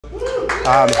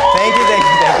Thank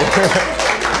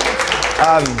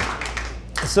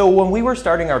you. So when we were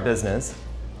starting our business,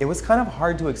 it was kind of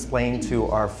hard to explain to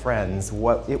our friends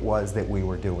what it was that we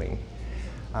were doing.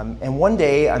 And one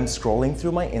day I'm scrolling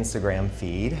through my Instagram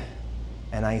feed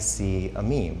and I see a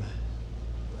meme. It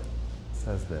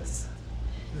says this.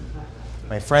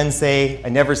 My friends say, "I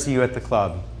never see you at the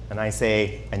club." And I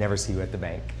say, "I never see you at the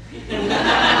bank."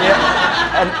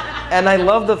 And I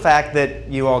love the fact that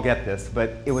you all get this,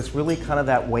 but it was really kind of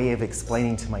that way of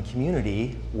explaining to my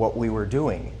community what we were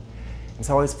doing. And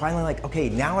so I was finally like, okay,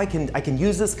 now I can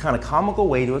use this kind of comical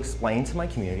way to explain to my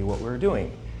community what we were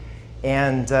doing.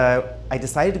 And I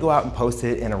decided to go out and post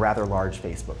it in a rather large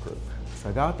Facebook group. So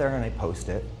I go out there and I post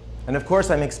it. And of course,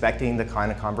 I'm expecting the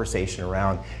kind of conversation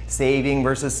around saving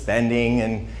versus spending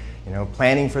and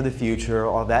planning for the future,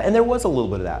 all that. And there was a little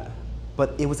bit of that.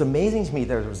 But it was amazing to me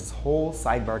there was this whole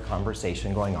sidebar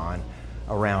conversation going on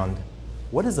around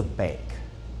what is a bank?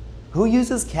 Who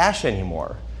uses cash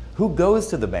anymore? Who goes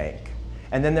to the bank?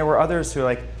 And then there were others who were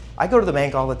like, I go to the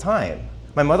bank all the time.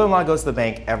 My mother-in-law goes to the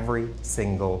bank every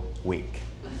single week.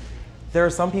 There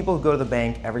are some people who go to the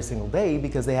bank every single day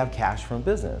because they have cash from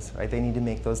business, right? They need to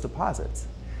make those deposits.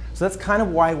 So that's kind of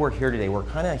why we're here today. We're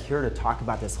kind of here to talk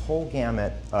about this whole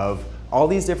gamut of all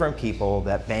these different people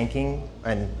that banking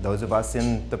and those of us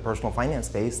in the personal finance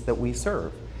space that we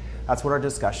serve. That's what our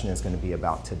discussion is going to be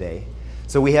about today.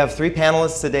 So we have 3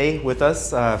 panelists today with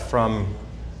us from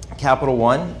Capital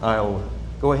One. I'll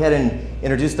go ahead and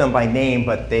introduce them by name,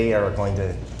 but they are going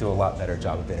to do a lot better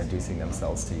job of introducing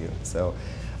themselves to you. So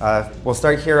we'll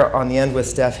start here on the end with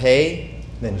Steph Hay,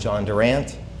 then John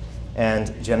Durant,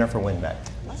 and Jennifer Winbeck.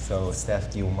 So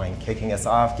Steph, do you mind kicking us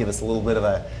off? Give us a little bit of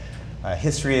a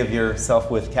history of yourself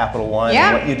with Capital One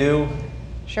and what you do.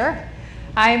 Sure.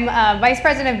 I'm Vice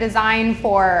President of Design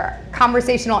for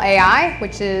Conversational AI,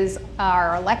 which is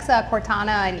our Alexa,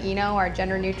 Cortana, and Eno, our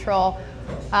gender-neutral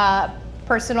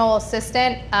personal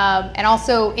assistant, and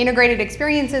also integrated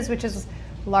experiences, which is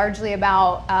largely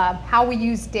about how we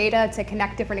use data to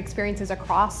connect different experiences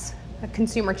across the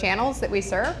consumer channels that we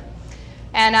serve.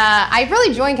 And I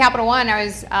really joined Capital One. I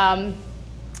was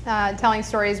telling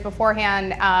stories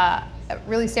beforehand,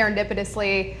 really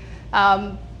serendipitously,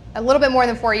 a little bit more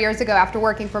than 4 years ago, after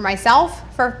working for myself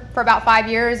for about 5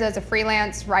 years as a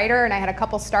freelance writer, and I had a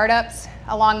couple startups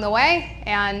along the way.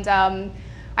 And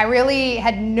I really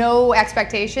had no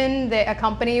expectation that a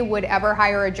company would ever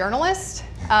hire a journalist,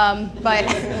 but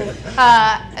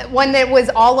one that was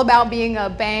all about being a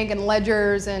bank and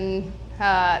ledgers, and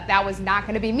that was not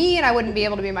going to be me, and I wouldn't be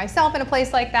able to be myself in a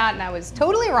place like that, and I was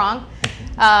totally wrong.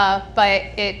 But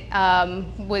it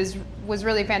was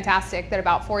really fantastic that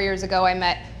about 4 years ago I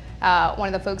met one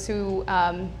of the folks who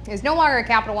is no longer at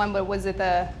Capital One, but was at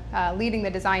the leading the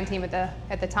design team at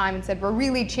the time, and said, "We're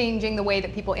really changing the way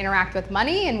that people interact with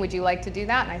money, and would you like to do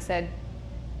that?" And I said,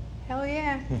 "Hell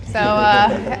yeah!" So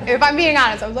if I'm being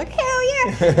honest, I was like, "Hell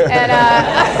yeah!" And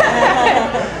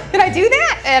can I do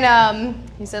that? And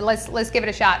he said, "Let's give it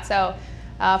a shot." So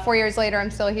 4 years later,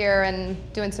 I'm still here and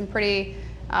doing some pretty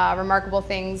remarkable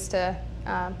things to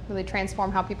really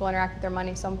transform how people interact with their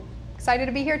money. So I'm excited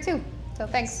to be here too. So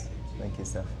thanks. Thank you,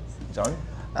 Steph. John?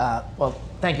 Well,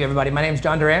 thank you, everybody. My name is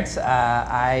John Durant.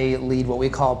 I lead what we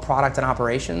call product and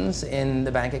operations in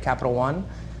the bank at Capital One.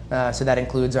 So that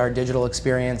includes our digital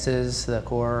experiences, the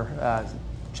core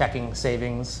checking,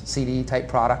 savings, CD type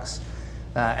products.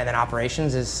 And then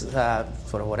operations is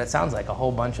sort of what it sounds like, a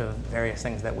whole bunch of various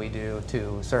things that we do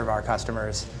to serve our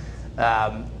customers.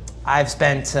 I've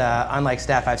spent, unlike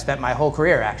Steph, I've spent my whole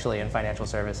career actually in financial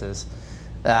services.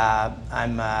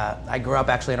 I grew up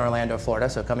actually in Orlando, Florida,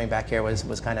 so coming back here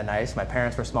was kind of nice. My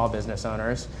parents were small business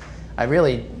owners. I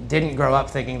really didn't grow up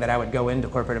thinking that I would go into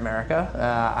corporate America.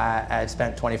 I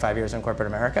spent 25 years in corporate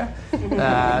America,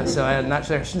 so I'm not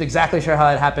exactly sure how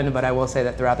that happened, but I will say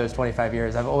that throughout those 25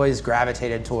 years, I've always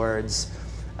gravitated towards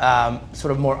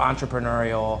sort of more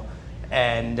entrepreneurial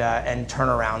and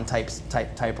turnaround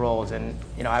type roles. And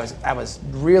I was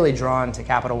really drawn to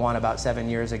Capital One about 7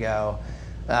 years ago.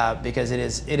 Because it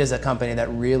is a company that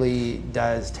really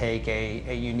does take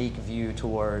a unique view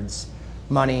towards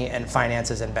money and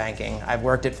finances and banking. I've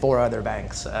worked at 4 other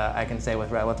banks. I can say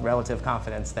with relative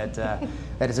confidence that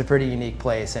that is a pretty unique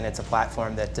place, and it's a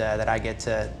platform that I get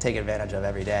to take advantage of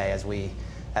every day as we,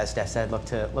 as Steph said, look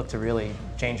to really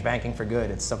change banking for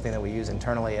good. It's something that we use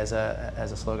internally as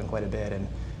a slogan quite a bit,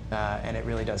 and it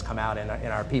really does come out in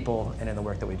our people and in the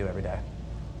work that we do every day.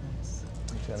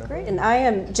 That's great. And I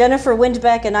am Jennifer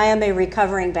Winbeck, and I am a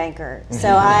recovering banker. So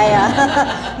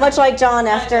I, much like John,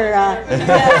 after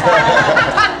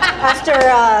After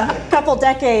a couple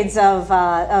decades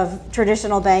of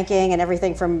traditional banking and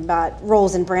everything from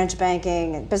roles in branch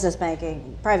banking and business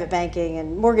banking, private banking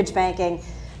and mortgage banking,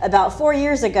 about 4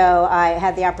 years ago, I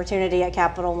had the opportunity at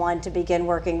Capital One to begin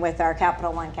working with our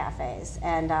Capital One cafes,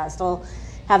 and still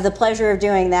have the pleasure of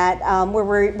doing that,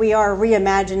 where we are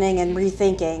reimagining and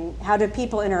rethinking how do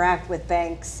people interact with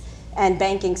banks and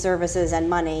banking services and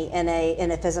money in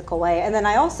a physical way. And then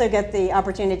I also get the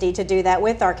opportunity to do that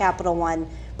with our Capital One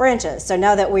branches. So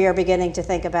now that we are beginning to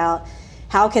think about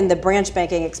how can the branch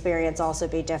banking experience also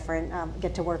be different,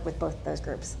 get to work with both of those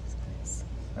groups.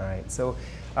 All right. So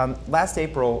last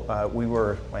April,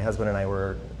 my husband and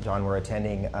I John were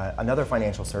attending another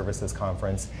financial services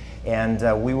conference,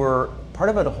 and we were part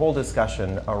of a whole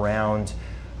discussion around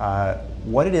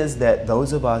what it is that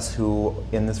those of us who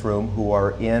in this room who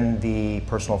are in the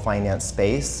personal finance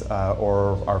space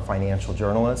or are financial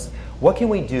journalists, what can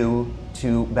we do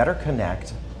to better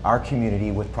connect our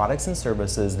community with products and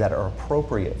services that are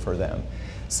appropriate for them?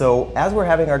 So as we're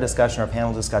having our discussion, our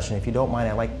panel discussion, if you don't mind,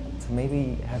 I'd like to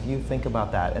maybe have you think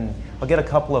about that. And I'll get a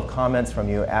couple of comments from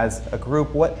you as a group.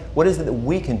 What is it that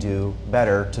we can do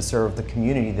better to serve the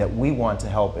community that we want to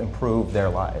help improve their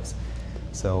lives?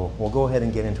 So we'll go ahead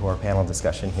and get into our panel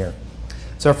discussion here.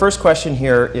 So our first question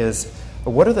here is,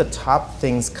 what are the top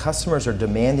things customers are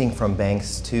demanding from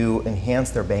banks to enhance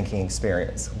their banking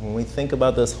experience? When we think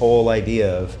about this whole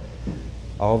idea of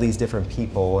all these different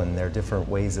people and their different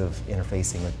ways of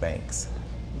interfacing with banks.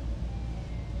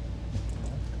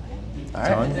 All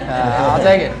right, I'll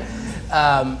take it.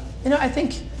 I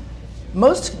think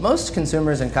most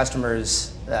consumers and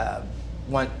customers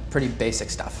want pretty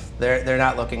basic stuff. They're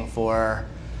not looking for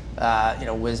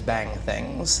whiz-bang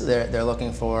things. They're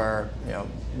looking for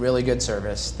really good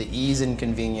service, the ease and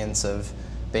convenience of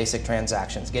basic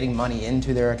transactions, getting money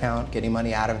into their account, getting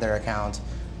money out of their account,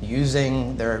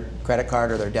 using their credit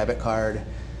card or their debit card.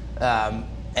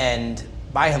 And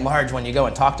by and large, when you go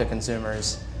and talk to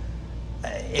consumers,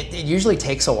 it usually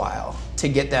takes a while to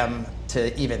get them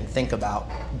to even think about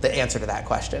the answer to that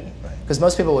question. Because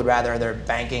most people would rather their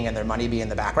banking and their money be in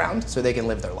the background so they can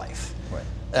live their life. Right.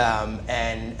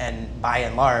 And by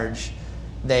and large,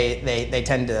 they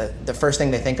tend to, the first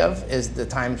thing they think of is the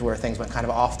times where things went kind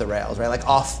of off the rails, right? Like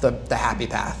off the happy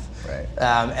path. Right.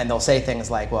 And they'll say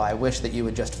things like, well, I wish that you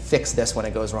would just fix this when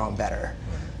it goes wrong better.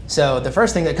 Right. So the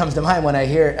first thing that comes to mind when I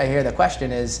hear the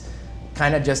question is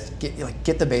kind of just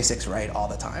get the basics right all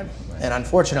the time. Right. And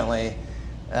unfortunately,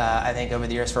 I think over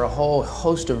the years, for a whole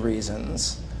host of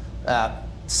reasons,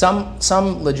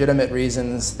 some legitimate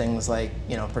reasons, things like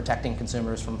protecting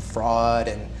consumers from fraud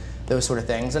and those sort of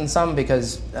things, and some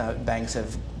because banks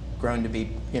have grown to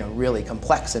be really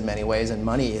complex in many ways, and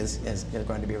money is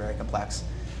going to be very complex.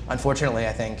 Unfortunately,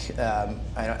 I think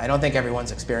I don't think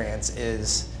everyone's experience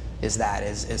is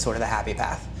sort of the happy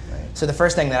path. Right. So the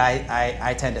first thing that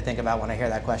I tend to think about when I hear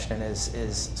that question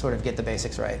is sort of get the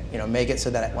basics right. Make it so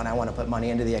that when I want to put money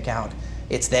into the account,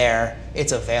 it's there,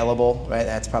 it's available. Right.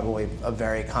 That's probably a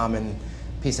very common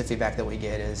piece of feedback that we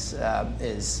get is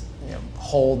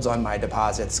holds on my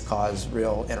deposits cause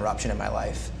real interruption in my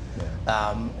life.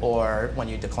 Yeah. Or when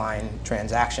you decline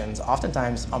transactions,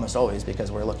 oftentimes, almost always, because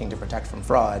we're looking to protect from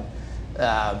fraud,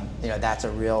 that's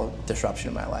a real disruption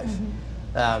in my life.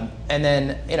 Mm-hmm. And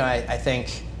then, I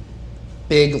think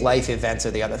big life events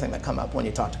are the other thing that come up when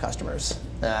you talk to customers,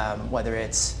 whether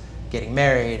it's getting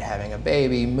married, having a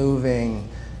baby, moving,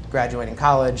 graduating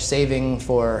college, saving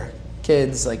for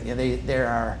kids. Like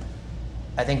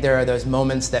I think there are those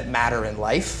moments that matter in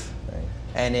life, right.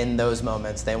 And in those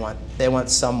moments, they want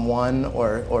someone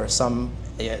or some.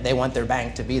 They want their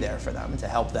bank to be there for them, to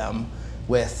help them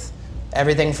with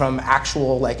everything from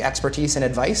actual expertise and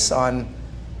advice on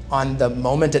the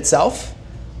moment itself,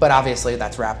 but obviously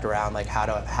that's wrapped around how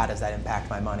does that impact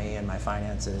my money and my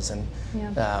finances, and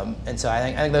yeah. And so I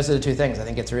think those are the two things. I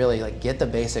think it's really get the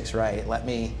basics right. Let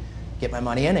me get my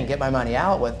money in and get my money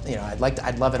out with,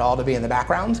 I'd love it all to be in the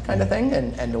background kind of thing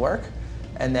and to work.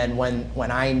 And then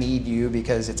when I need you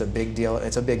because it's a big deal,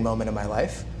 it's a big moment in my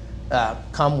life,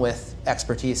 come with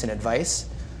expertise and advice.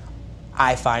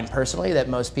 I find personally that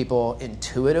most people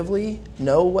intuitively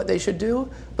know what they should do,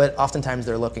 but oftentimes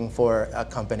they're looking for a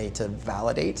company to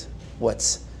validate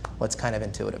what's kind of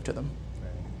intuitive to them.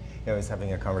 I was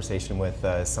having a conversation with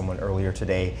someone earlier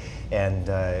today,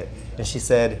 and she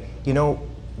said,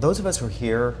 those of us who are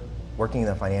here working in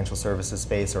the financial services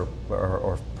space or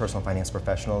personal finance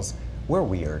professionals, we're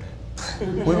weird.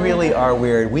 We really are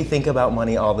weird. We think about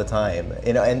money all the time,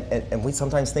 and we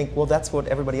sometimes think, well, that's what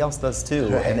everybody else does too,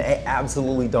 right. And they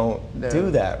absolutely don't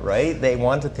do that, right? They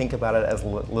want to think about it as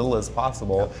little as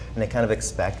possible, and they kind of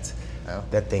expect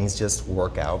that things just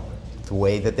work out the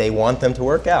way that they want them to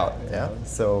work out. Yeah.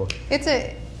 So it's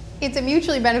a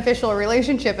mutually beneficial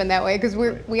relationship in that way, because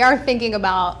we are thinking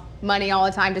about money all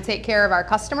the time to take care of our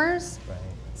customers,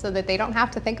 so that they don't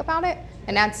have to think about it.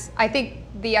 And I think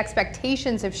the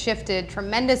expectations have shifted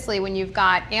tremendously when you've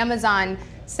got Amazon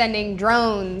sending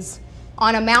drones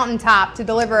on a mountaintop to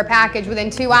deliver a package within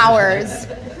 2 hours.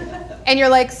 And you're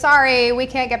like, sorry, we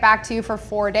can't get back to you for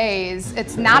 4 days.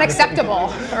 It's not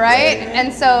acceptable, right?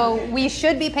 And so we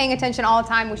should be paying attention all the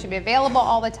time. We should be available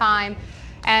all the time.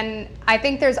 And I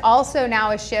think there's also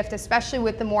now a shift, especially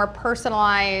with the more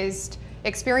personalized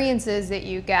experiences that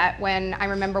you get. When I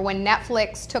remember when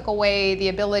Netflix took away the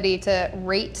ability to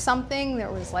rate something,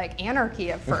 there was like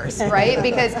anarchy at first, right?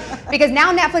 because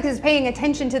now Netflix is paying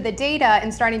attention to the data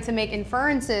and starting to make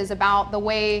inferences about the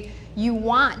way you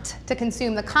want to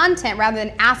consume the content, rather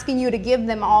than asking you to give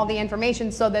them all the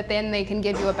information so that then they can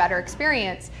give you a better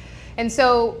experience. And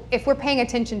so if we're paying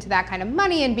attention to that kind of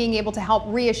money and being able to help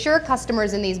reassure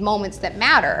customers in these moments that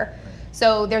matter,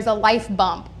 so there's a life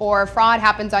bump or fraud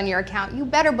happens on your account, you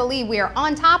better believe we are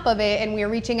on top of it, and we are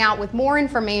reaching out with more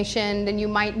information than you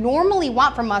might normally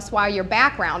want from us while you're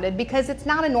backgrounded, because it's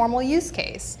not a normal use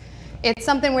case. It's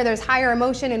something where there's higher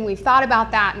emotion, and we've thought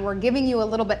about that, and we're giving you a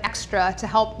little bit extra to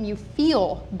help you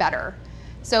feel better.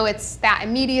 So it's that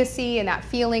immediacy and that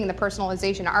feeling and the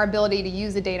personalization, our ability to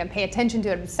use the data and pay attention to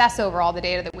it, obsess over all the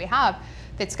data that we have,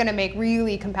 that's going to make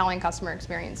really compelling customer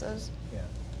experiences. yeah,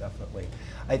 definitely.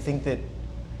 I think that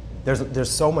there's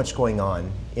so much going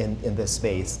on in this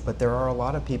space, but there are a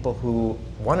lot of people who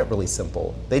want it really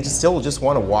simple. They still just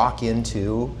want to walk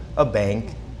into a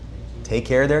bank, take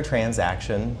care of their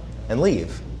transaction, and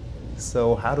leave.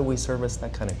 So how do we service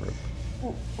that kind of group?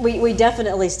 We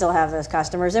definitely still have those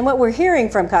customers, and what we're hearing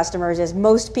from customers is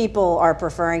most people are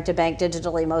preferring to bank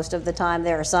digitally most of the time.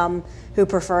 There are some who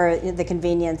prefer the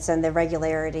convenience and the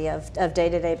regularity of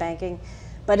day-to-day banking.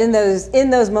 But in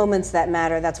those moments that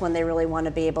matter, that's when they really want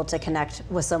to be able to connect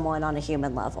with someone on a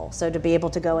human level. So to be able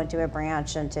to go into a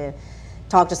branch and to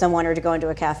talk to someone, or to go into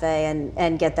a cafe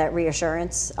and get that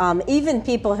reassurance. Even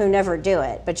people who never do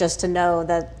it, but just to know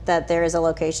that there is a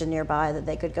location nearby that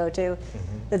they could go to,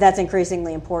 that's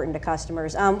increasingly important to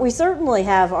customers. We certainly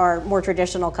have our more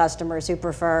traditional customers who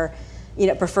prefer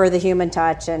the human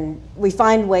touch, and we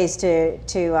find ways to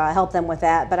help them with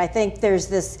that. But I think there's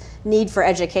this need for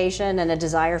education and a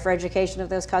desire for education of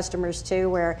those customers too,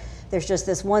 where there's just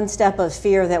this one step of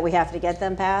fear that we have to get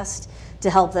them past to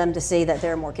help them to see that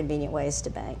there are more convenient ways to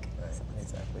bank. Right,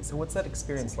 exactly. So what's that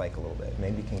experience like a little bit?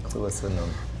 Maybe you can clue us in on.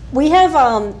 We have,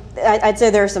 I'd say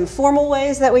there are some formal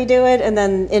ways that we do it, and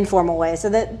then informal ways. So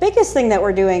the biggest thing that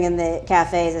we're doing in the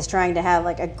cafes is trying to have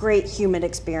like a great human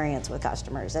experience with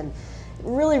customers, and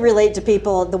really relate to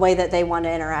people the way that they want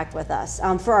to interact with us.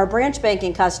 For our branch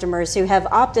banking customers who have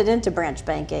opted into branch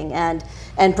banking and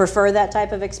prefer that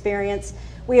type of experience,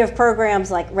 we have programs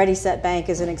like Ready, Set, Bank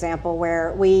as an example,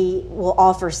 where we will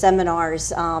offer seminars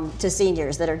to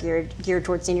seniors that are geared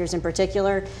towards seniors in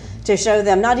particular, to show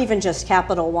them not even just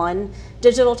Capital One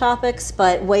digital topics,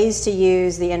 but ways to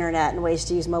use the internet and ways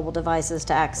to use mobile devices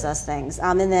to access things.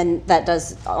 And then that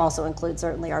does also include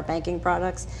certainly our banking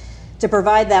products, to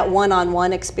provide that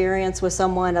one-on-one experience with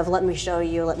someone of let me show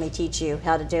you, let me teach you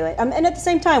how to do it. And at the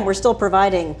same time, we're still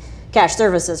providing cash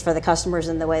services for the customers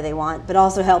in the way they want, but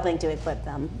also helping to equip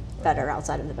them better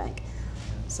outside of the bank.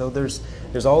 So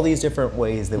there's all these different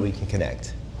ways that we can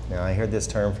connect. Now, I heard this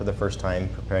term for the first time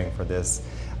preparing for this,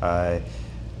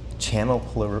 channel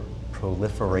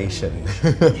proliferation.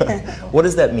 What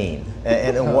does that mean?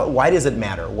 And why does it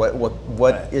matter?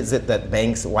 What is it that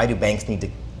why do banks need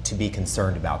to be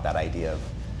concerned about that idea of?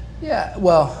 Yeah,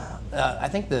 well, I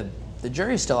think the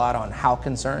jury's still out on how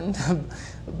concerned,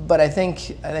 but I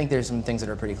think there's some things that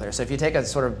are pretty clear. So if you take a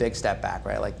sort of big step back,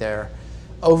 right, like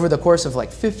over the course of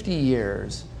like 50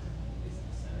 years,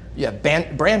 yeah,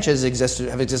 branches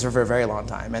have existed for a very long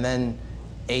time, and then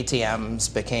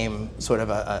ATMs became sort of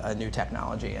a new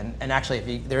technology. And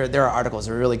actually, there are articles,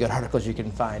 there are really good articles you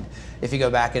can find if you go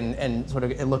back and sort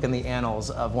of look in the annals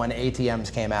of when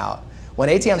ATMs came out. When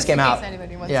ATMs came out,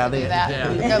 anybody wants to do that.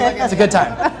 Yeah. It's a good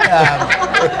time.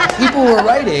 People were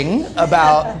writing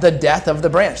about the death of the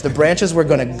branch. The branches were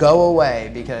going to go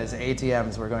away because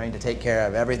ATMs were going to take care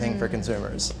of everything for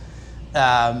consumers.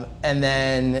 And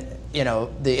then,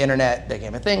 the internet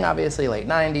became a thing, obviously, late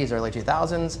 90s, early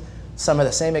 2000s. Some of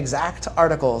the same exact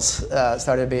articles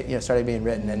started being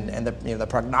written, and the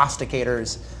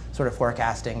prognosticators sort of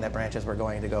forecasting that branches were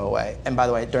going to go away. And by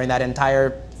the way, during that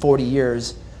entire 40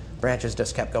 years, branches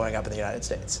just kept going up in the United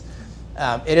States.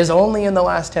 It is only in the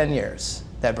last 10 years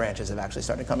that branches have actually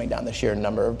started coming down. The sheer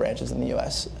number of branches in the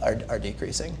US are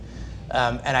decreasing.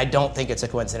 And I don't think it's a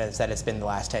coincidence that it's been the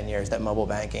last 10 years that mobile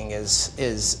banking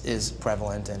is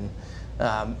prevalent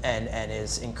and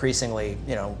is increasingly,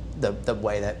 the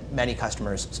way that many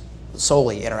customers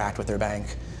solely interact with their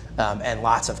bank, and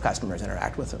lots of customers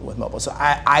interact with mobile. So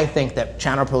I think that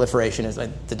channel proliferation is,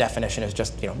 the definition is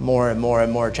just more and more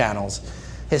and more channels.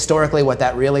 Historically, what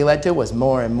that really led to was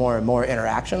more and more and more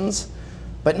interactions,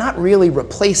 but not really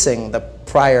replacing the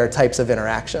prior types of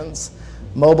interactions.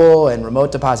 Mobile and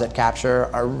remote deposit capture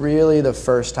are really the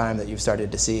first time that you've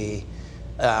started to see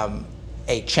a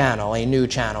new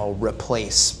channel,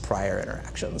 replace prior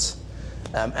interactions.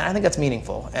 And I think that's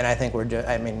meaningful. And I think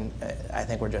I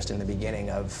think we're just in the beginning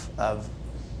of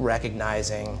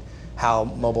recognizing how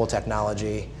mobile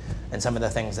technology and some of the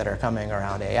things that are coming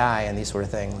around AI and these sort of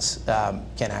things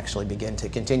can actually begin to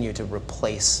continue to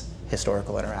replace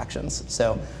historical interactions.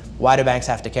 So why do banks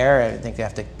have to care? I think they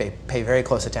have to pay very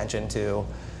close attention to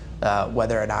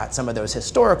whether or not some of those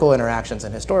historical interactions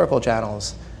and historical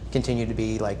channels continue to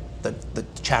be like the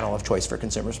channel of choice for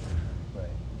consumers. Right.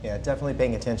 Yeah, definitely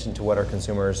paying attention to what our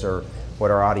consumers or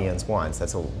what our audience wants.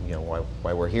 That's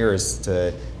why we're here, is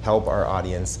to help our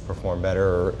audience perform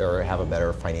better or have a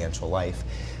better financial life.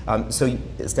 So,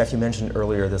 Steph, you mentioned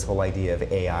earlier this whole idea of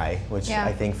AI, which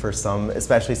I think for some,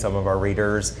 especially some of our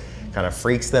readers, kind of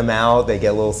freaks them out. They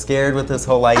get a little scared with this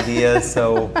whole idea.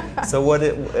 So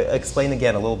explain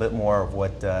again a little bit more of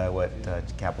what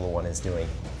Capital One is doing.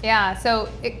 Yeah, so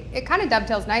it kind of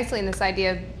dovetails nicely in this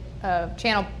idea of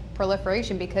channel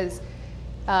proliferation, because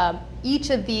each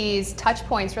of these touch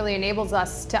points really enables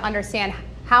us to understand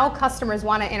how customers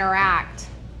want to interact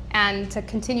and to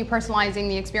continue personalizing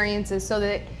the experiences so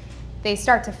that they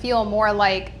start to feel more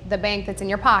like the bank that's in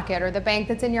your pocket, or the bank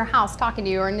that's in your house talking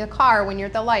to you, or in your car when you're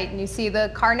at the light and you see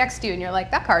the car next to you and you're like,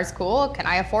 that car's cool, can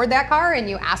I afford that car? And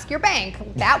you ask your bank.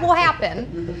 That will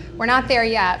happen. We're not there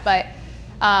yet, but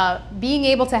being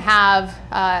able to have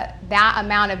that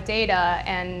amount of data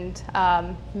and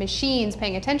machines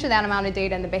paying attention to that amount of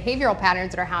data and the behavioral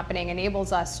patterns that are happening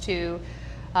enables us to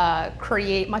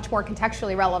create much more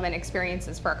contextually relevant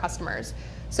experiences for our customers.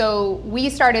 So we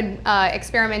started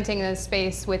experimenting in this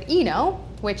space with Eno,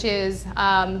 which is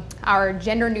our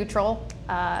gender-neutral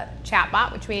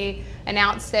chatbot, which we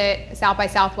announced at South by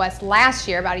Southwest last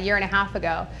year, about a year and a half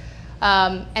ago.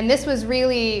 And this was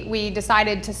really, we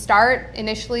decided to start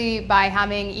initially by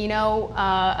having Eno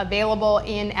available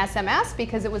in SMS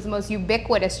because it was the most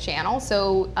ubiquitous channel.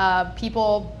 So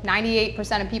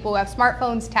 98% of people who have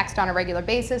smartphones text on a regular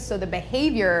basis, so the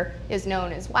behavior is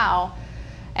known as well.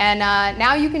 And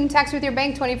now you can text with your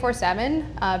bank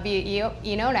 24/7 via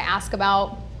Eno to ask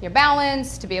about your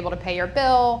balance, to be able to pay your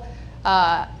bill,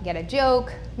 get a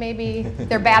joke, maybe.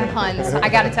 They're bad puns, I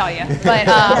gotta tell you. But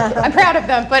I'm proud of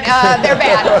them, but they're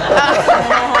bad.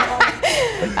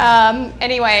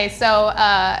 Anyway, so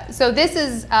this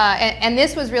is, and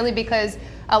this was really because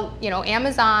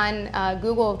Amazon,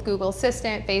 Google with Google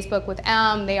Assistant, Facebook with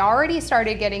they already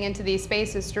started getting into these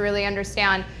spaces to really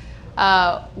understand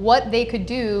what they could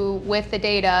do with the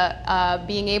data,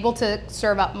 being able to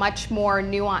serve up much more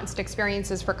nuanced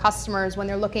experiences for customers when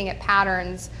they're looking at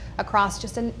patterns across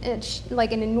just an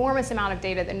enormous amount of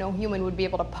data that no human would be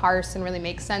able to parse and really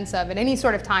make sense of at any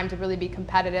sort of time to really be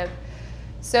competitive.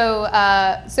 So,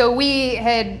 so we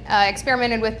had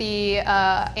experimented with the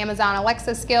Amazon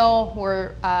Alexa skill.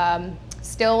 We're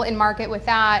still in market with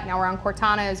that. Now we're on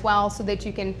Cortana as well, so that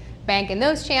you can bank in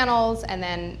those channels, and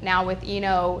then now with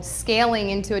Eno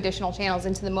scaling into additional channels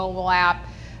into the mobile app,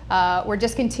 we're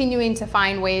just continuing to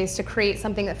find ways to create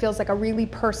something that feels like a really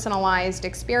personalized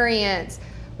experience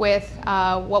with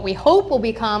what we hope will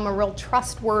become a real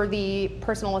trustworthy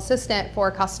personal assistant for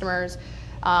customers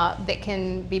that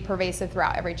can be pervasive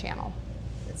throughout every channel.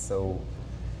 So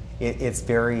it's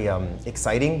very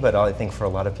exciting, but I think for a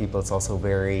lot of people it's also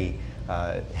very,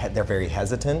 they're very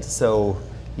hesitant. So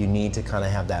you need to kind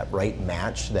of have that right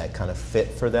match, that kind of fit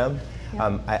for them.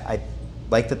 Yeah. I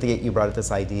like that you brought up this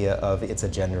idea of it's a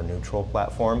gender-neutral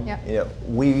platform. Yeah.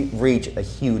 We reach a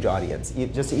huge audience.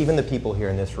 Just even the people here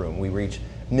in this room, we reach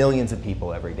millions of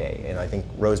people every day. And I think,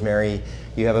 Rosemary,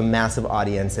 you have a massive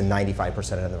audience, and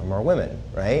 95% of them are women,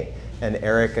 right? And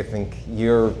Eric, I think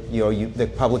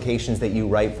the publications that you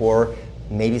write for,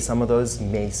 maybe some of those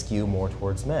may skew more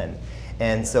towards men.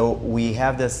 And so we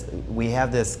have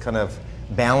this kind of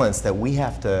balance that we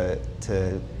have to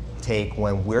take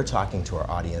when we're talking to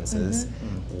our audiences.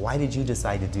 Mm-hmm. Why did you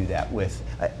decide to do that with,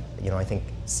 I think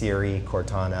Siri,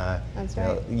 Cortana? That's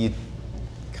right.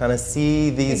 kind of see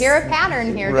these. We hear a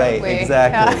pattern here, right? don't we?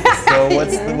 Exactly. So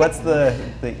what's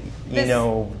the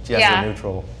gender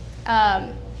neutral?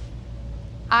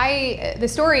 The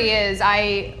story is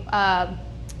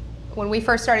when we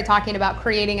first started talking about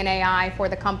creating an AI for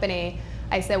the company,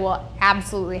 I said, well,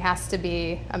 absolutely has to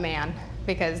be a man,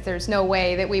 because there's no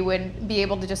way that we would be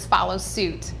able to just follow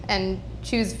suit and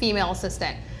choose female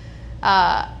assistant.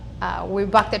 We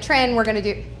bucked the trend, we're going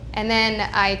to do. And then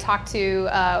I talked to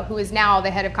who is now the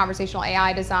head of conversational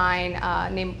AI design,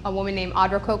 a woman named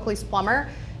Audra Coakley-Plummer,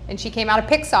 and she came out of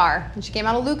Pixar, and she came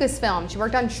out of Lucasfilm. She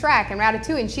worked on Shrek and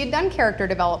Ratatouille, and she had done character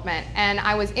development. And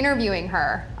I was interviewing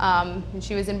her, and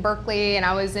she was in Berkeley, and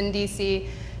I was in DC,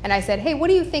 and I said, hey, what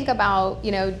do you think about,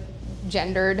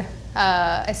 gendered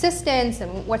assistants,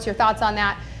 and what's your thoughts on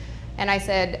that? And I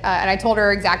said, and I told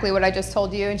her exactly what I just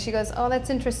told you, and she goes, oh, that's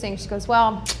interesting. She goes,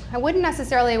 well, I wouldn't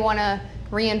necessarily want to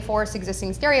reinforce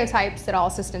existing stereotypes that all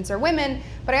assistants are women,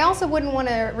 but I also wouldn't want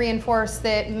to reinforce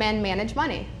that men manage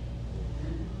money.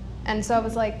 And so I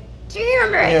was like,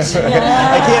 damn it!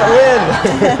 I can't win!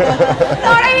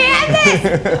 Thought I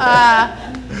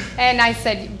had this! And I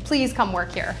said, please come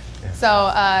work here.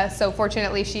 So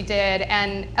fortunately she did.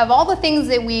 And of all the things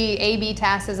that we A/B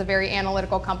test as a very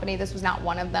analytical company, this was not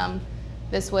one of them.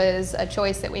 This was a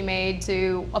choice that we made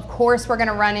to, of course, we're going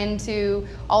to run into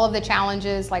all of the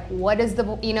challenges, like what is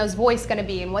the Eno's voice going to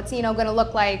be, and what's Eno going to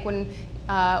look like when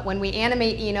we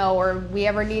animate Eno, or we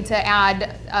ever need to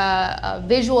add a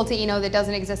visual to Eno that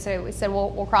doesn't exist today. We said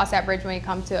we'll cross that bridge when we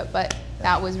come to it, but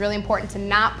that was really important to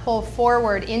not pull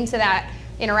forward into that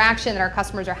interaction that our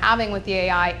customers are having with the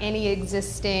AI any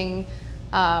existing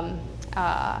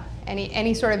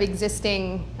any sort of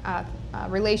existing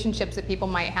relationships that people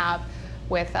might have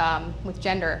with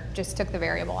gender. Just took the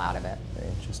variable out of it. Very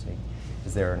interesting.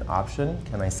 Is there an option?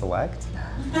 Can I select?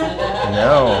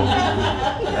 No.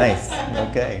 Nice.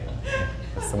 Okay.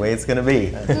 That's the way it's going to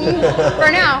be.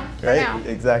 For now. Right? Now.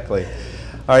 Exactly.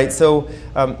 All right. So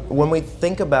when we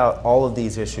think about all of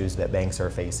these issues that banks are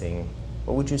facing,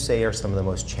 what would you say are some of the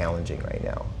most challenging right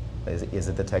now? Is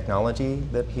it the technology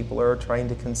that people are trying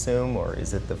to consume, or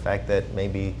is it the fact that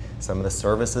maybe some of the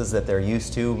services that they're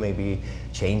used to may be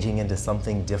changing into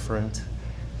something different?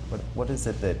 What is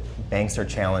it that banks are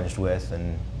challenged with,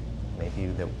 and maybe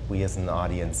that we as an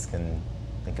audience can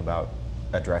think about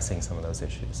addressing some of those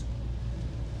issues?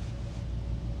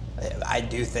 I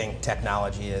do think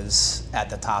technology is at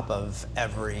the top of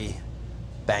every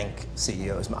bank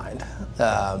CEO's mind.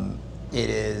 It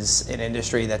is an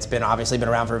industry that's obviously been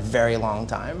around for a very long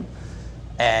time,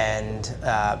 and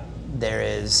there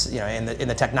is, in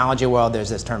the technology world, there's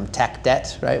this term tech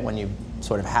debt, right? When you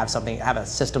sort of have a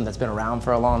system that's been around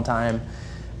for a long time,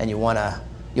 and you want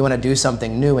to do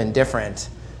something new and different,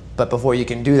 but before you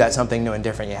can do that something new and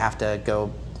different, you have to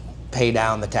go pay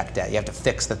down the tech debt. You have to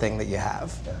fix the thing that you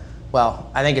have. Yeah.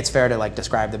 Well, I think it's fair to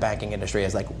describe the banking industry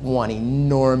as one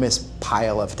enormous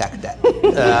pile of tech debt.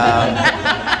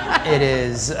 It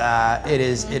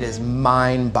is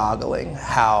mind-boggling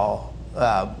how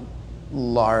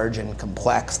large and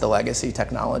complex the legacy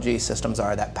technology systems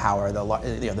are that power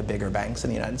the bigger banks in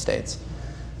the United States.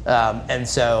 And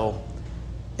so,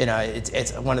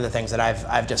 it's one of the things that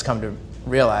I've just come to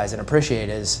realize and appreciate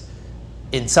is,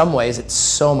 in some ways, it's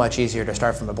so much easier to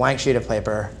start from a blank sheet of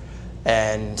paper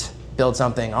and build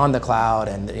something on the cloud,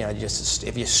 and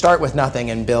if you start with nothing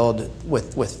and build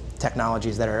with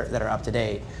technologies that are up to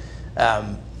date,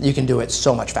 you can do it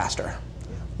so much faster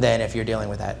than if you're dealing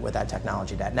with that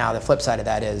technology debt. Now, the flip side of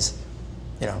that is,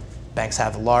 banks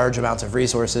have large amounts of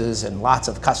resources and lots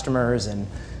of customers, and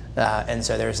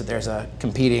so there's a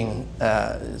competing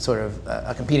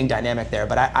a competing dynamic there.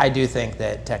 But I do think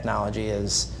that technology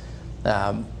is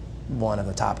one of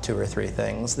the top 2 or 3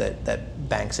 things that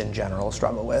banks in general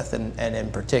struggle with, and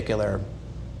in particular,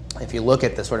 if you look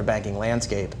at the sort of banking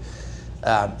landscape,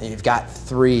 you've got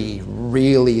 3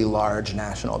 really large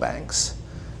national banks,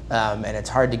 and it's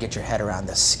hard to get your head around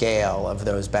the scale of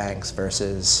those banks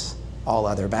versus all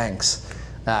other banks.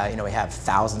 We have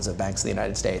thousands of banks in the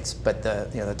United States, but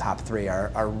the top 3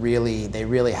 they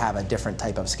really have a different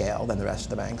type of scale than the rest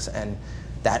of the banks, and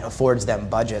that affords them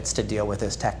budgets to deal with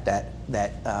this tech debt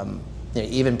that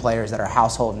even players that are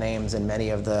household names in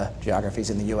many of the geographies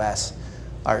in the U.S.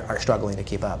 are struggling to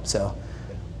keep up. So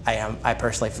I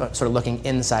personally sort of looking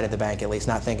inside of the bank, at least,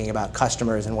 not thinking about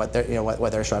customers and what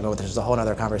they're struggling with. There's a whole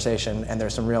other conversation, and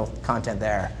there's some real content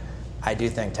there. I do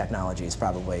think technology is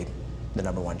probably the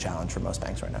 #1 challenge for most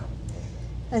banks right now.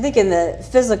 I think in the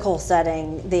physical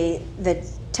setting, the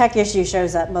tech issue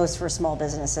shows up most for small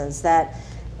businesses, that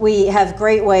We have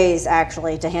great ways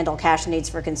actually to handle cash needs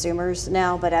for consumers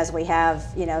now, but as we have,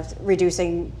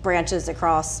 reducing branches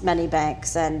across many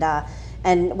banks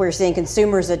and we're seeing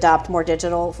consumers adopt more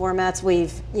digital formats,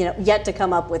 we've yet to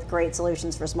come up with great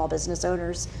solutions for small business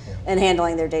owners in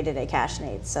handling their day-to-day cash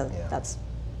needs. So that's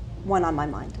one on my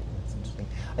mind. That's interesting.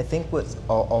 I think what's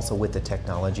also with the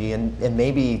technology, and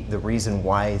maybe the reason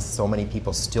why so many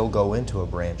people still go into a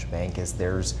branch bank is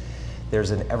there's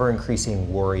an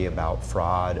ever-increasing worry about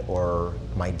fraud or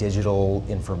my digital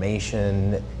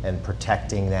information and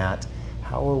protecting that.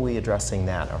 How are we addressing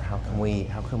that, or how can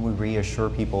we reassure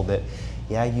people that,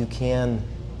 yeah, you can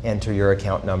enter your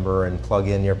account number and plug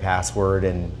in your password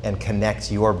and connect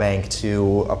your bank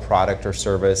to a product or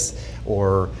service,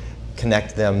 or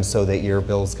connect them so that your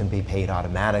bills can be paid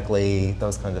automatically,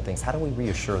 those kinds of things. How do we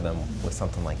reassure them with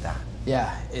something like that?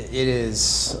 Yeah, it is,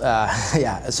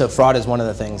 so fraud is one of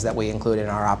the things that we include in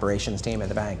our operations team at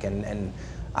the bank, and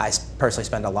I personally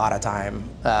spend a lot of time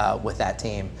with that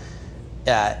team.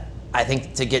 I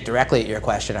think to get directly at your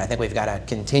question, I think we've got to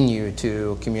continue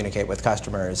to communicate with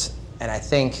customers, and I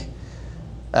think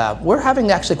we're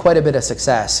having actually quite a bit of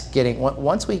success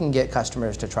once we can get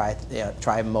customers to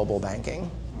try mobile banking.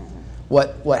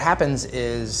 What happens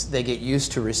is they get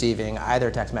used to receiving either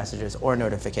text messages or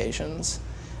notifications,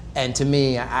 and to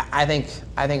me, I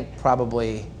think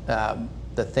probably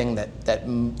the thing that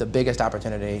the biggest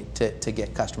opportunity to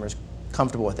get customers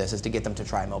comfortable with this is to get them to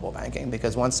try mobile banking,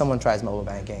 because once someone tries mobile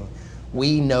banking,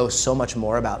 we know so much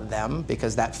more about them,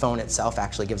 because that phone itself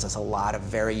actually gives us a lot of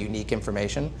very unique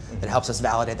information that helps us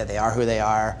validate that they are who they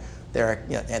are.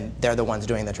 And they're the ones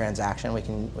doing the transaction.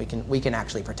 We can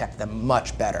actually protect them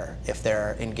much better if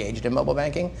they're engaged in mobile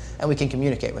banking, and we can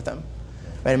communicate with them.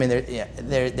 Right? I mean,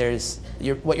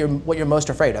 what you're most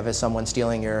afraid of is someone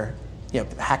stealing your,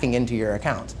 hacking into your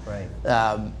account. Right.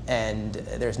 And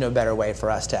there's no better way for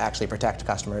us to actually protect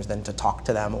customers than to talk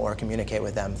to them or communicate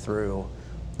with them through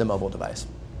the mobile device.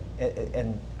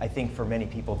 And I think for many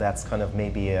people that's kind of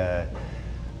maybe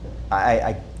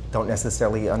I don't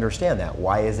necessarily understand that.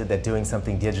 Why is it that doing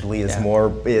something digitally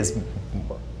is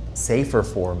safer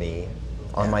for me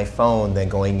on my phone than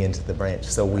going into the branch?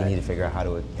 So we need to figure out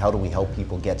how do we help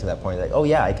people get to that point, like, oh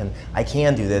yeah, I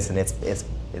can do this, and it's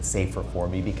safer for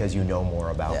me because you know more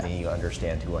about me, you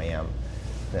understand who I am.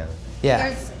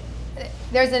 There's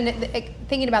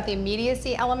thinking about the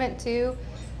immediacy element too.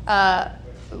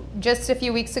 Just a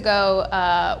few weeks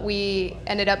ago, we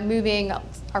ended up moving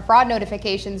our fraud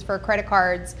notifications for credit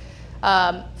cards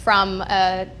from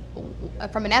an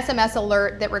SMS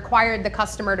alert that required the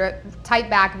customer to type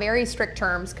back very strict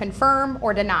terms, confirm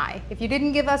or deny. If you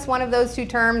didn't give us one of those two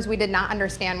terms, we did not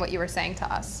understand what you were saying to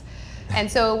us.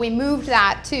 And so we moved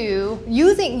that to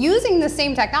using the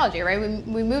same technology, right?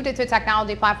 We moved it to a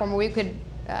technology platform where we could,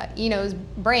 Eno's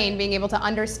brain being able to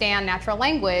understand natural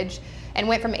language, and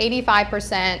went from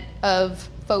 85% of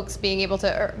folks being able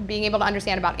to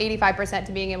understand about 85%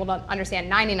 to being able to understand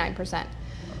 99%.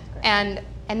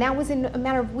 And that was in a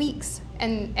matter of weeks.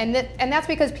 And that's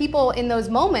because people in those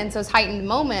moments, those heightened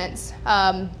moments,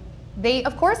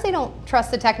 of course they don't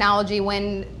trust the technology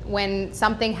when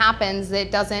something happens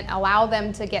that doesn't allow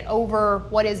them to get over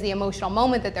what is the emotional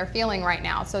moment that they're feeling right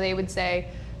now. So we would say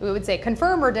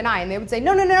confirm or deny, and they would say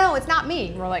no, it's not me.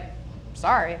 And we're like,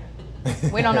 sorry,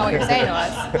 we don't know what you're saying to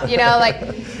us.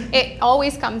 It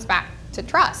always comes back to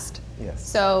trust. Yes.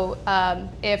 So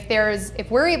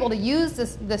if we're able to use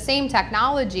the same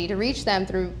technology to reach them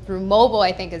through mobile,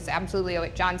 I think is absolutely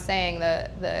what John's saying,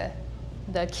 the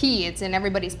key. It's in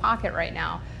everybody's pocket right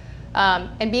now.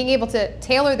 And being able to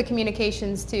tailor the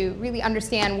communications to really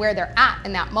understand where they're at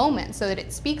in that moment, so that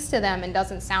it speaks to them and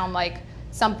doesn't sound like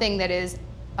something that is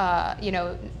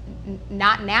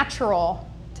not natural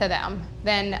to them,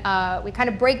 then we kind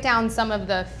of break down some of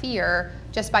the fear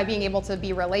just by being able to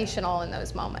be relational in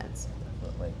those moments.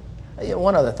 Definitely.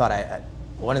 One other thought,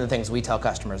 one of the things we tell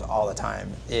customers all the time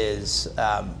is,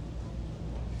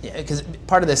 because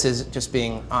part of this is just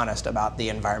being honest about the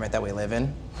environment that we live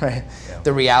in, right? Yeah.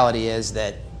 The reality is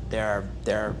that there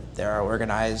are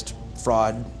organized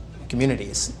fraud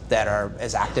communities that are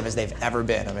as active as they've ever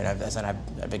been. I mean,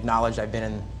 I've acknowledged I've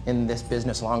been in this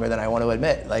business longer than I want to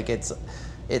admit. Like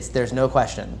there's no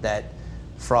question that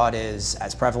fraud is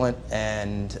as prevalent,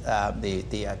 and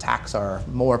the attacks are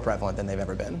more prevalent than they've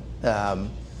ever been.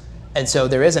 And so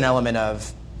there is an element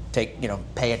of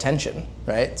pay attention,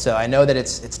 right? So I know that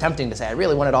it's tempting to say I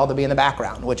really want it all to be in the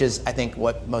background, which is I think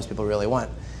what most people really want.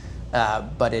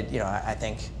 But I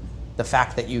think the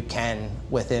fact that you can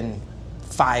within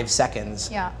 5 seconds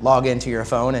log into your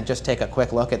phone and just take a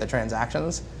quick look at the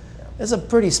transactions is a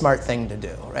pretty smart thing to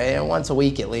do, right? And once a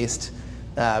week at least,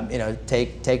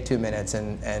 take 2 minutes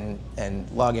and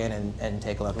log in and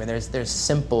take a look. I mean, there's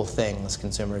simple things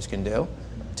consumers can do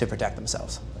to protect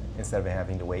themselves. Instead of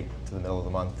having to wait to the middle of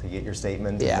the month to get your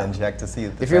statement Yeah. and then check to see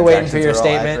if the If you're waiting for your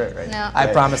transactions are all statement, accurate, right? No.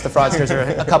 I promise the fraudsters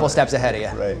are a couple steps ahead of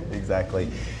you. Right, exactly.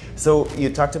 So you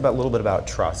talked about a little bit about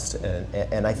trust,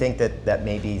 and I think that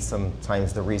may be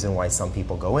sometimes the reason why some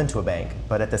people go into a bank.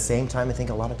 But at the same time, I think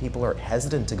a lot of people are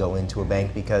hesitant to go into a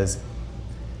bank because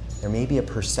there may be a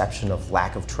perception of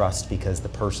lack of trust because the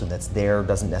person that's there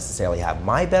doesn't necessarily have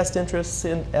my best interests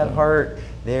at heart.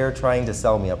 They're trying to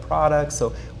sell me a product.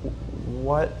 So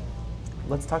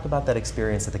let's talk about that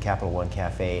experience at the Capital One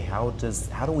Cafe. How does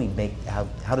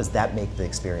that make the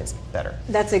experience better?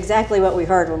 That's exactly what we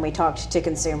heard when we talked to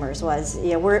consumers was,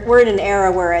 we're in an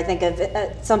era where I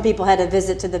think some people had a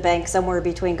visit to the bank somewhere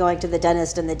between going to the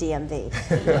dentist and the DMV.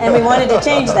 And we wanted to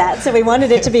change that. So we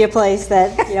wanted it to be a place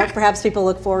that perhaps people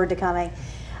look forward to coming.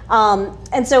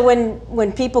 And so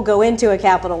when people go into a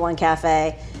Capital One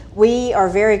Cafe, we are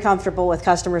very comfortable with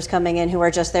customers coming in who are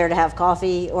just there to have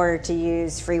coffee or to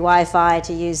use free Wi-Fi,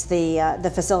 to use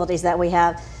the facilities that we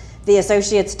have. The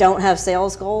associates don't have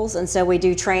sales goals, and so we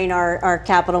do train our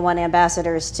Capital One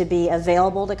ambassadors to be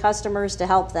available to customers to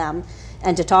help them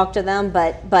and to talk to them,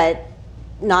 but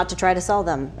not to try to sell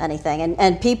them anything.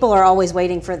 And people are always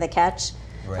waiting for the catch.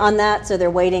 Right. On that, so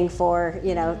they're waiting for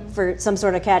for some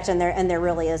sort of catch, and there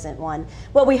really isn't one.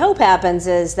 What we hope happens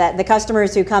is that the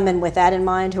customers who come in with that in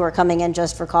mind, who are coming in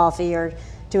just for coffee or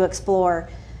to explore,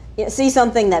 see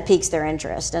something that piques their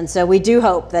interest. And so we do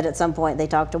hope that at some point they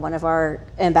talk to one of our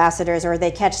ambassadors or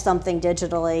they catch something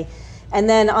digitally, and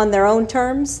then on their own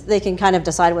terms they can kind of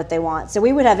decide what they want. So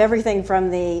we would have everything from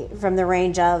the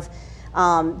range of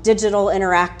digital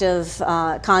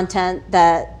interactive content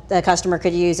that the customer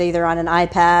could use either on an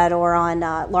iPad or on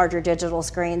larger digital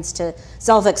screens to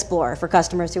self-explore for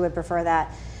customers who would prefer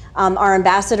that. Our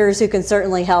ambassadors who can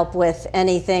certainly help with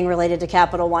anything related to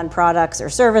Capital One products or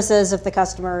services if the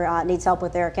customer needs help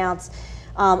with their accounts,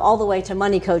 all the way to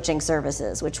money coaching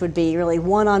services, which would be really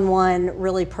one-on-one,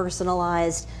 really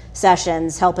personalized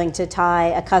sessions helping to tie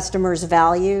a customer's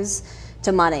values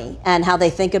to money and how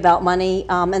they think about money.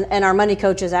 And our money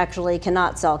coaches actually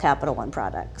cannot sell Capital One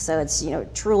products. So it's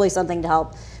truly something to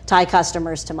help tie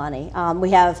customers to money.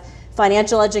 We have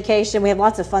financial education. We have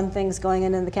lots of fun things going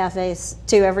in the cafes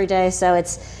too every day. So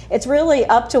it's really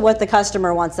up to what the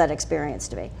customer wants that experience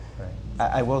to be.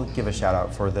 I will give a shout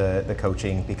out for the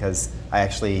coaching because I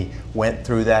actually went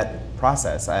through that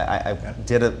process. I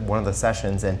did one of the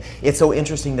sessions, and it's so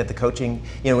interesting that the coaching,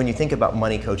 when you think about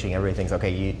money coaching, everybody thinks,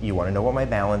 okay, you want to know what my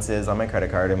balance is on my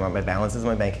credit card and what my balance is on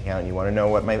my bank account, and you want to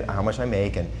know how much I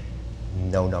make, and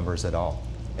no numbers at all.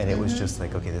 And it was just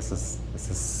like, okay, this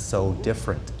is so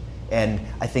different. And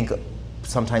I think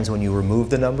sometimes when you remove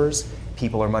the numbers,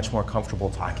 people are much more comfortable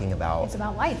talking about. It's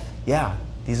about life. Yeah.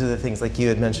 These are the things like you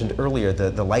had mentioned earlier,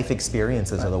 the life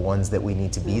experiences are the ones that we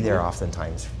need to be there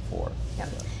oftentimes for. Yeah.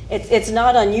 It's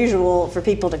not unusual for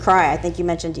people to cry. I think you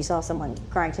mentioned you saw someone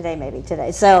crying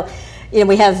today. So,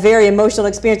 we have very emotional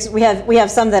experiences. We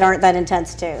have some that aren't that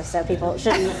intense too, so people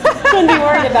shouldn't be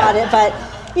worried about it. But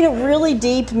really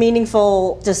deep,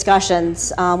 meaningful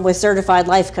discussions with certified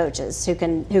life coaches who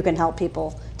can help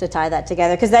people to tie that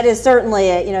together, because that is certainly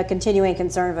a continuing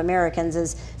concern of Americans,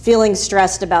 is feeling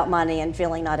stressed about money and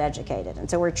feeling not educated. And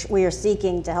so we are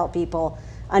seeking to help people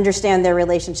understand their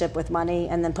relationship with money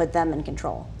and then put them in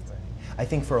control. I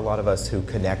think for a lot of us who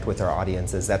connect with our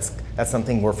audiences, that's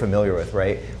something we're familiar with,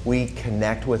 right? We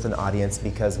connect with an audience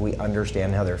because we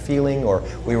understand how they're feeling, or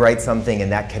we write something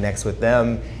and that connects with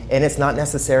them. And it's not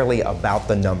necessarily about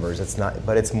the numbers,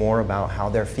 but it's more about how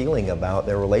they're feeling about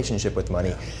their relationship with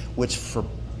money, which for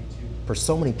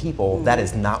so many people, that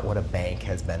is not what a bank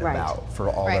has been about for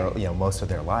all their, most of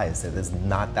their lives.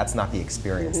 That's not the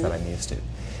experience that I'm used to.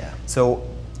 Yeah. So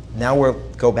now we'll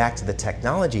go back to the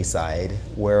technology side,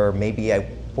 where maybe I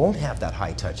won't have that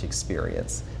high touch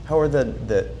experience. How are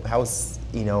how's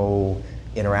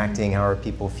interacting? How are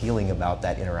people feeling about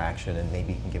that interaction? And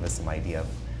maybe you can give us some idea of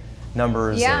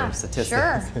numbers or statistics.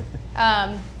 Sure.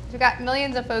 We've got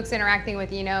millions of folks interacting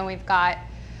with Eno. We've got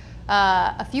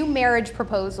a few marriage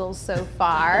proposals so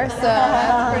far, so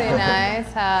that's pretty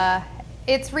nice.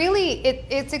 It's really,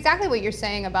 it's exactly what you're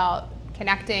saying about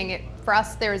connecting. For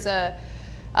us, there's a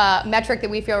metric that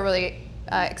we feel really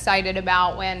excited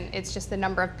about when it's just the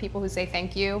number of people who say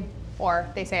thank you, or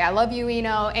they say I love you,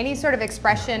 any sort of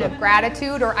expression of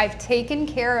gratitude, or I've taken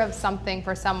care of something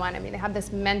for someone. I mean, they have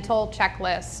this mental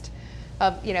checklist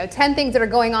of 10 things that are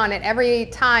going on at every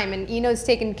time, and Eno's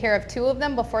taken care of 2 of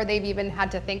them before they've even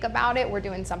had to think about it. We're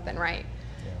doing something right.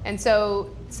 And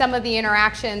so some of the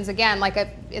interactions, again, like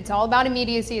it's all about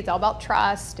immediacy, it's all about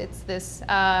trust. It's this,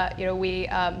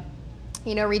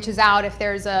 reaches out if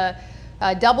there's a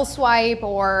double swipe,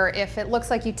 or if it looks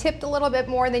like you tipped a little bit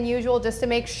more than usual, just to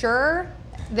make sure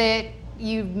that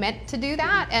you meant to do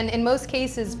that. And in most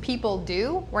cases, people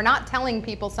do. We're not telling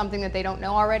people something that they don't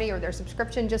know already, or their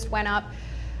subscription just went up.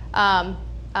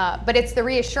 But it's the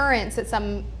reassurance that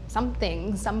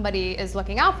somebody is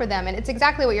looking out for them. And it's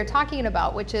exactly what you're talking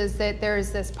about, which is that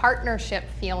there's this partnership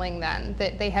feeling then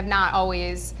that they have not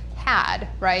always had,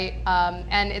 right?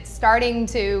 And it's starting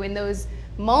to, in those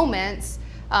moments,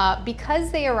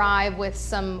 because they arrive with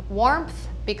some warmth,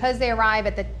 because they arrive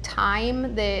at the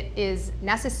time that is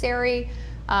necessary,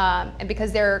 and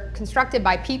because they're constructed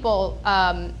by people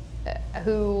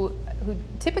who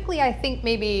typically, I think,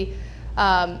 maybe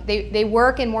they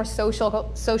work in more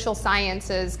social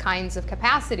sciences kinds of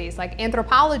capacities. Like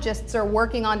anthropologists are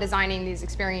working on designing these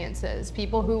experiences.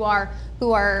 People who are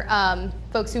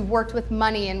folks who've worked with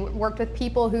money and worked with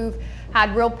people who've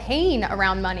had real pain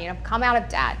around money and have come out of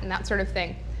debt and that sort of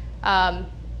thing.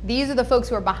 These are the folks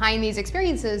who are behind these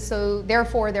experiences, so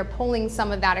therefore they're pulling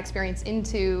some of that experience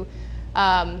into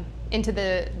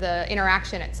the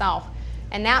interaction itself.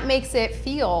 And that makes it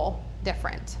feel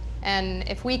different. And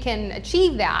if we can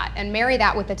achieve that and marry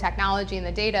that with the technology and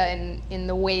the data in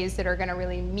the ways that are going to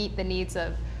really meet the needs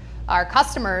of our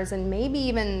customers, and maybe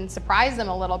even surprise them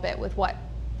a little bit with what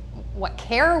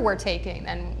care we're taking,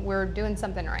 then we're doing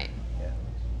something right. Yeah,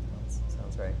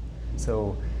 sounds right.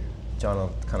 So,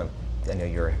 John, I know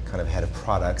you're kind of head of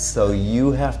products, so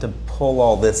you have to pull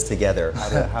all this together.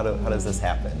 How does this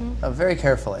happen? Very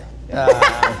carefully. No,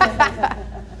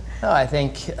 I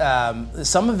think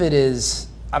some of it is,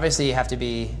 obviously you have to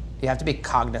be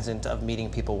cognizant of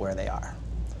meeting people where they are,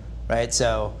 right?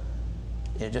 So,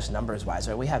 just numbers wise,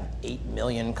 right? We have 8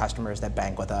 million customers that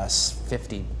bank with us,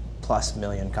 50+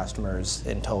 million customers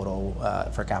in total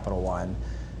for Capital One.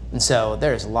 And so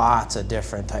there's lots of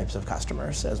different types of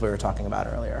customers, as we were talking about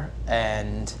earlier.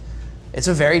 And it's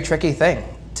a very tricky thing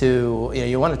to,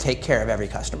 you want to take care of every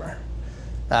customer.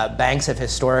 Banks have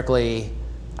historically,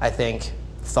 I think,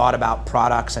 thought about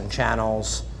products and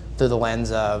channels through the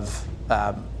lens of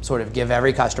sort of give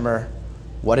every customer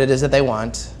what it is that they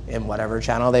want in whatever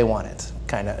channel they want it,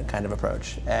 kind of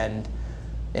approach. And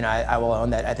I will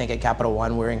own that I think at Capital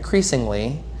One we're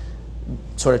increasingly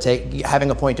sort of having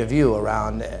a point of view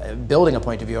around, building a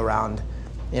point of view around,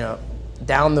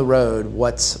 down the road,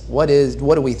 what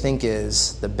do we think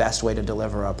is the best way to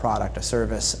deliver a product, a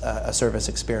service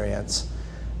experience,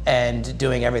 and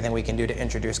doing everything we can do to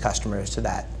introduce customers to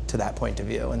that point of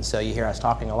view. And so you hear us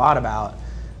talking a lot about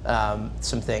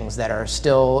some things that are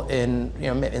still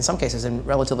in some cases in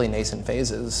relatively nascent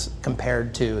phases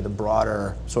compared to the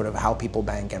broader sort of how people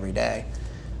bank every day.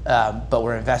 But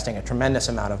we're investing a tremendous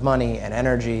amount of money and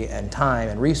energy and time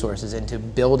and resources into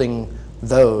building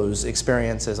those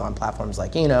experiences on platforms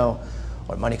like or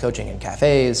money coaching in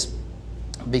cafes,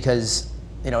 because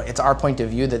it's our point of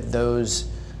view that those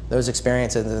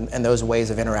experiences and those ways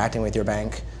of interacting with your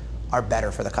bank are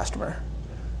better for the customer.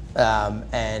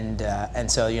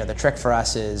 And so the trick for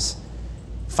us is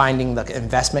finding the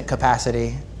investment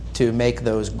capacity to make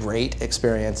those great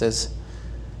experiences,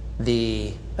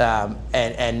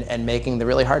 and making the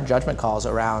really hard judgment calls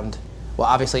around, well,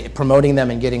 obviously promoting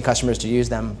them and getting customers to use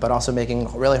them, but also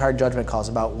making really hard judgment calls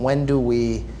about when do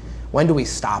we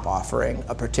stop offering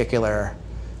a particular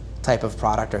type of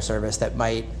product or service that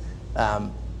might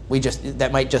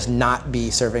just not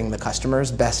be serving the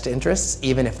customer's best interests,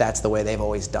 even if that's the way they've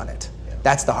always done it. Yeah.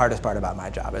 That's the hardest part about my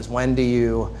job, is when do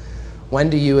you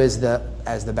as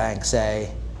the bank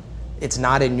say, it's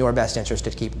not in your best interest to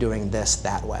keep doing this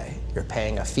that way. You're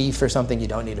paying a fee for something you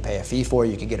don't need to pay a fee for.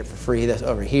 You could get it for free this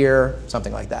over here,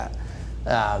 something like that.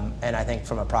 And I think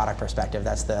from a product perspective,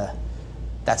 that's the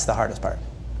hardest part.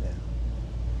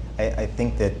 Yeah. I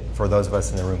think that for those of us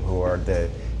in the room who are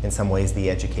in some ways the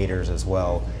educators as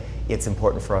well, it's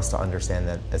important for us to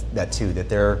understand that too,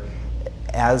 that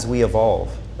as we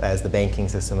evolve, as the banking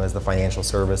system, as the financial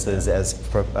services, as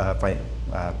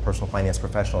personal finance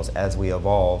professionals, as we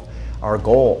evolve, our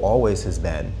goal always has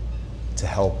been to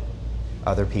help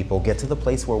other people get to the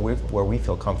place where we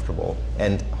feel comfortable.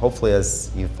 And hopefully, as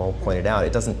you've all pointed out,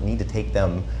 it doesn't need to take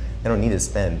them, they don't need to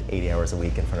spend 80 hours a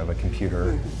week in front of a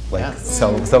computer like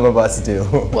some of us do.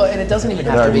 Well, and it doesn't even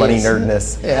have to be money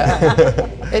nerdness.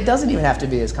 Yeah. It doesn't even have to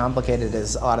be as complicated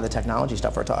as a lot of the technology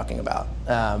stuff we're talking about,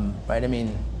 right? I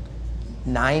mean,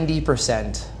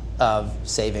 90% of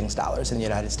savings dollars in the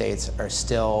United States are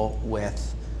still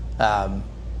with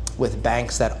with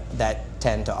banks that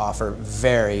tend to offer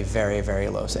very, very, very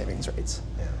low savings rates.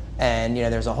 Yeah. And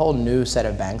there's a whole new set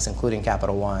of banks, including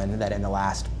Capital One, that in the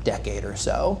last decade or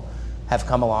so have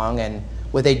come along and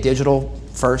with a digital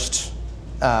first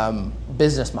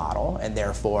business model, and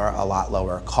therefore a lot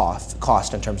lower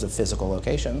cost in terms of physical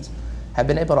locations, have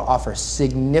been able to offer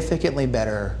significantly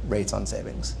better rates on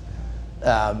savings.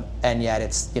 And yet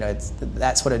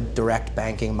that sort of direct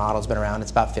banking model's been around.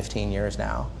 It's about 15 years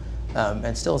now,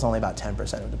 and still is only about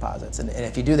 10% of deposits. And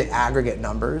if you do the aggregate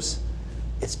numbers,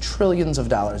 it's trillions of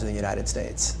dollars in the United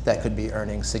States that could be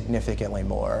earning significantly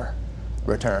more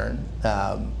return.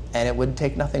 And it would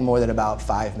take nothing more than about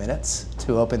 5 minutes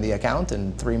to open the account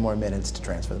and 3 more minutes to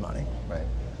transfer the money. Right.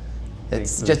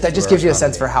 That just gives you a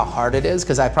sense for how hard it is,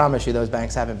 because I promise you those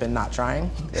banks haven't been not trying.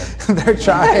 Yeah. They're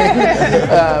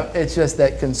trying. It's just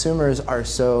that consumers are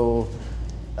so,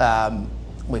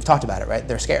 we've talked about it, right?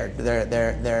 They're scared.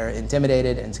 They're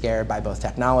intimidated and scared by both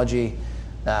technology,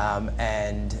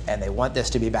 and they want this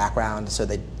to be background, so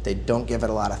they don't give it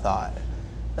a lot of thought.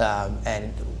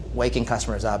 And waking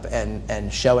customers up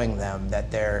and showing them that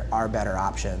there are better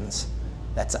options.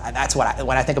 That's what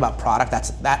when I think about product.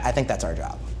 I think that's our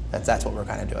job. That's what we're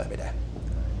kind of doing every day.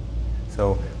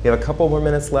 So we have a couple more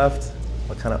minutes left.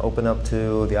 We'll kind of open up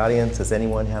to the audience. Does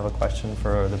anyone have a question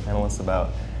for the panelists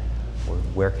about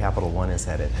where Capital One is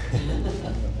headed?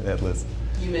 Liz.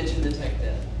 You mentioned the tech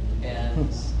debt, and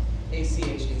ACH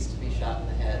needs to be shot in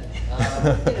the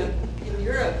head. In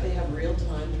Europe, they have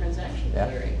real-time transaction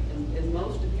clearing. In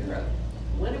most of Europe,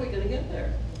 when are we going to get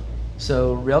there?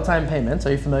 So real-time payments,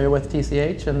 are you familiar with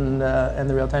TCH and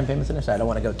the real-time payments initiative? I don't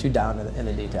want to go too down in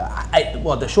the detail.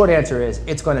 Well, the short answer is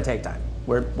it's going to take time.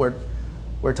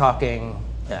 We're talking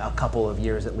a couple of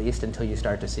years at least until you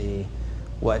start to see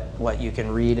what you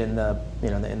can read in the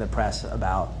in the press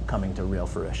about coming to real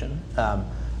fruition.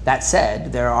 That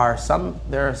said, there are some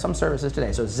services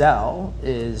today. So Zelle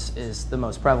is the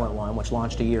most prevalent one, which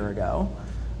launched a year ago.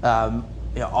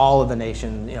 All of the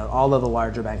nation, all of the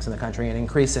larger banks in the country, and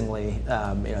increasingly,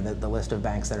 the list of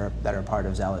banks that are part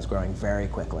of Zelle is growing very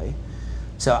quickly.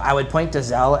 So I would point to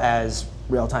Zelle as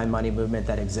real-time money movement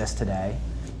that exists today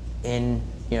in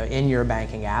your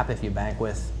banking app if you bank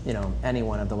with any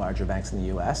one of the larger banks in the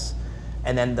U.S.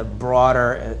 And then the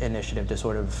broader initiative to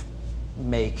sort of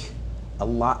make a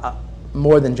lot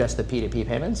more than just the P2P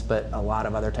payments, but a lot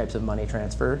of other types of money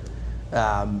transfer,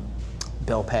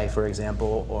 bill pay, for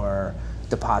example, or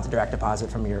direct deposit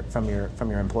from your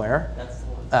employer. That's the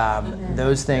one.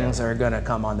 Those things are going to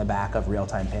come on the back of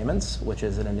real-time payments, which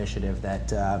is an initiative that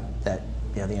the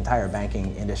entire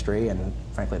banking industry and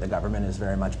frankly the government is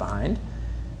very much behind.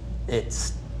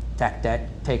 It's tech debt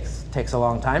takes a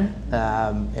long time.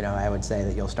 I would say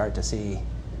that you'll start to see.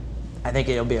 I think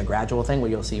it'll be a gradual thing where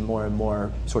you'll see more and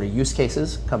more sort of use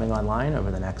cases coming online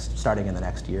starting in the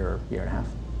next year and a half.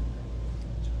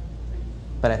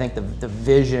 But I think the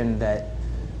vision that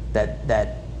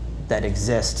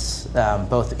exists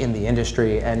both in the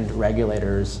industry and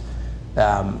regulators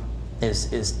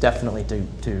is definitely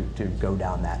to go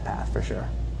down that path for sure.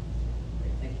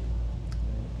 Thank you.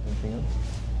 Anything else?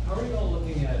 How are you all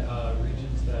looking at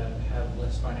regions that have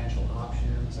less financial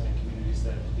options and communities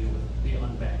that deal with the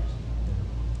unbanked?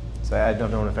 So I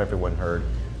don't know if everyone heard,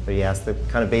 but he asked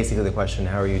kind of basically the question: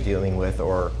 how are you dealing with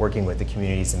or working with the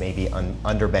communities that may be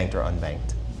underbanked or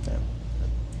unbanked? Yeah.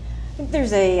 I think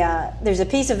there's a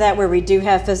piece of that where we do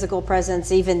have physical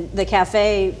presence. Even the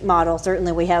cafe model,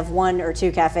 certainly we have 1 or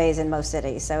 2 cafes in most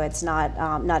cities, so it's not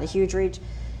a huge reach.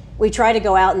 We try to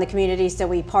go out in the community, so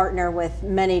we partner with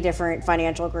many different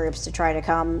financial groups to try to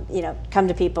come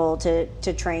to people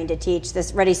to train, to teach.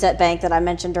 This Ready Set Bank that I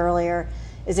mentioned earlier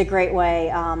is a great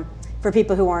way for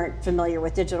people who aren't familiar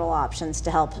with digital options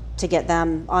to help to get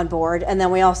them on board. And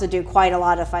then we also do quite a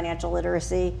lot of financial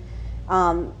literacy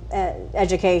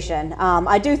education.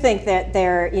 I do think that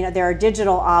there are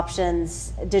digital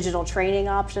options, digital training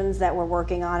options that we're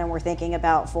working on and we're thinking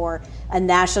about for a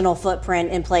national footprint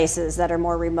in places that are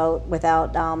more remote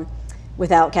without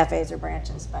cafes or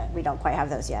branches, but we don't quite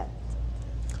have those yet.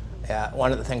 Yeah,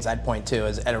 one of the things I'd point to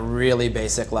is at a really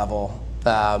basic level,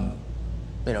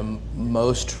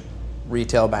 most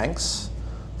retail banks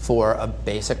for a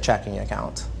basic checking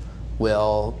account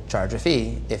will charge a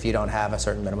fee if you don't have a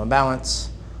certain minimum balance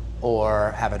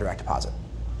or have a direct deposit.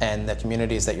 And the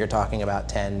communities that you're talking about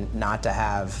tend not to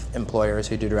have employers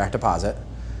who do direct deposit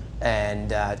and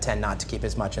tend not to keep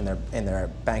as much in their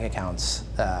bank accounts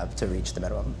to reach the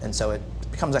minimum. And so it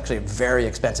becomes actually a very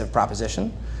expensive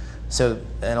proposition. So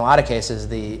in a lot of cases,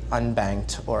 the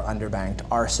unbanked or underbanked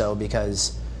are so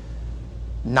because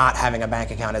not having a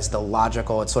bank account is the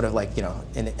logical. It's sort of like, you know,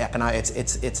 in economics,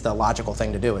 it's the logical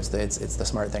thing to do. It's the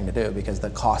smart thing to do, because the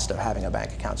cost of having a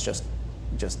bank account just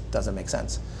doesn't make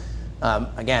sense.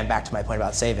 Again, back to my point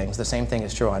about savings, the same thing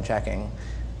is true on checking.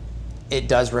 It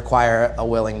does require a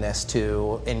willingness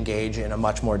to engage in a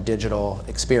much more digital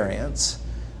experience,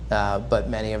 but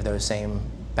many of those same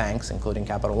banks, including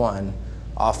Capital One,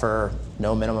 offer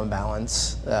no minimum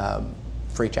balance,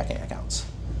 free checking accounts.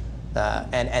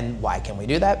 And why can we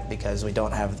do that? Because we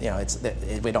don't have, you know,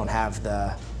 we don't have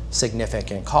the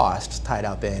significant cost tied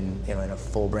up in, you know, in a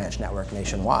full branch network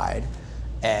nationwide.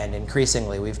 And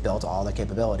increasingly, we've built all the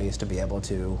capabilities to be able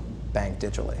to bank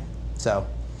digitally. So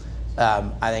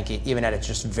I think even at its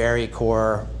just very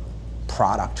core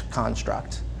product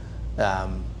construct, you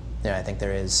know, I think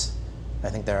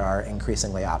there are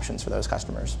increasingly options for those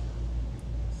customers.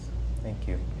 Thank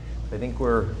you. I think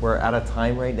we're out of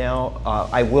time right now.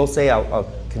 I will say I'll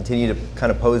continue to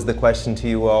kind of pose the question to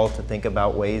you all to think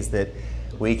about ways that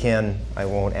we can, I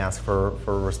won't ask for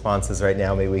responses right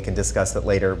now, maybe we can discuss it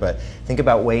later, but think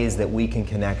about ways that we can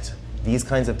connect these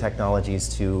kinds of technologies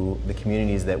to the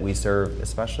communities that we serve,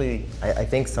 especially I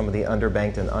think some of the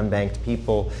underbanked and unbanked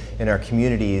people in our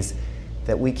communities,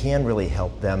 that we can really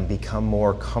help them become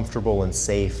more comfortable and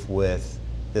safe with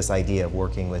this idea of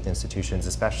working with institutions,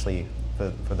 especially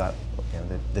for that, you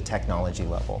know, the technology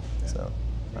level. So,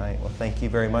 all right. Well, thank you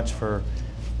very much for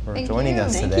joining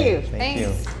us today. Thank you. Thank you.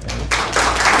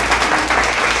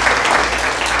 Thanks.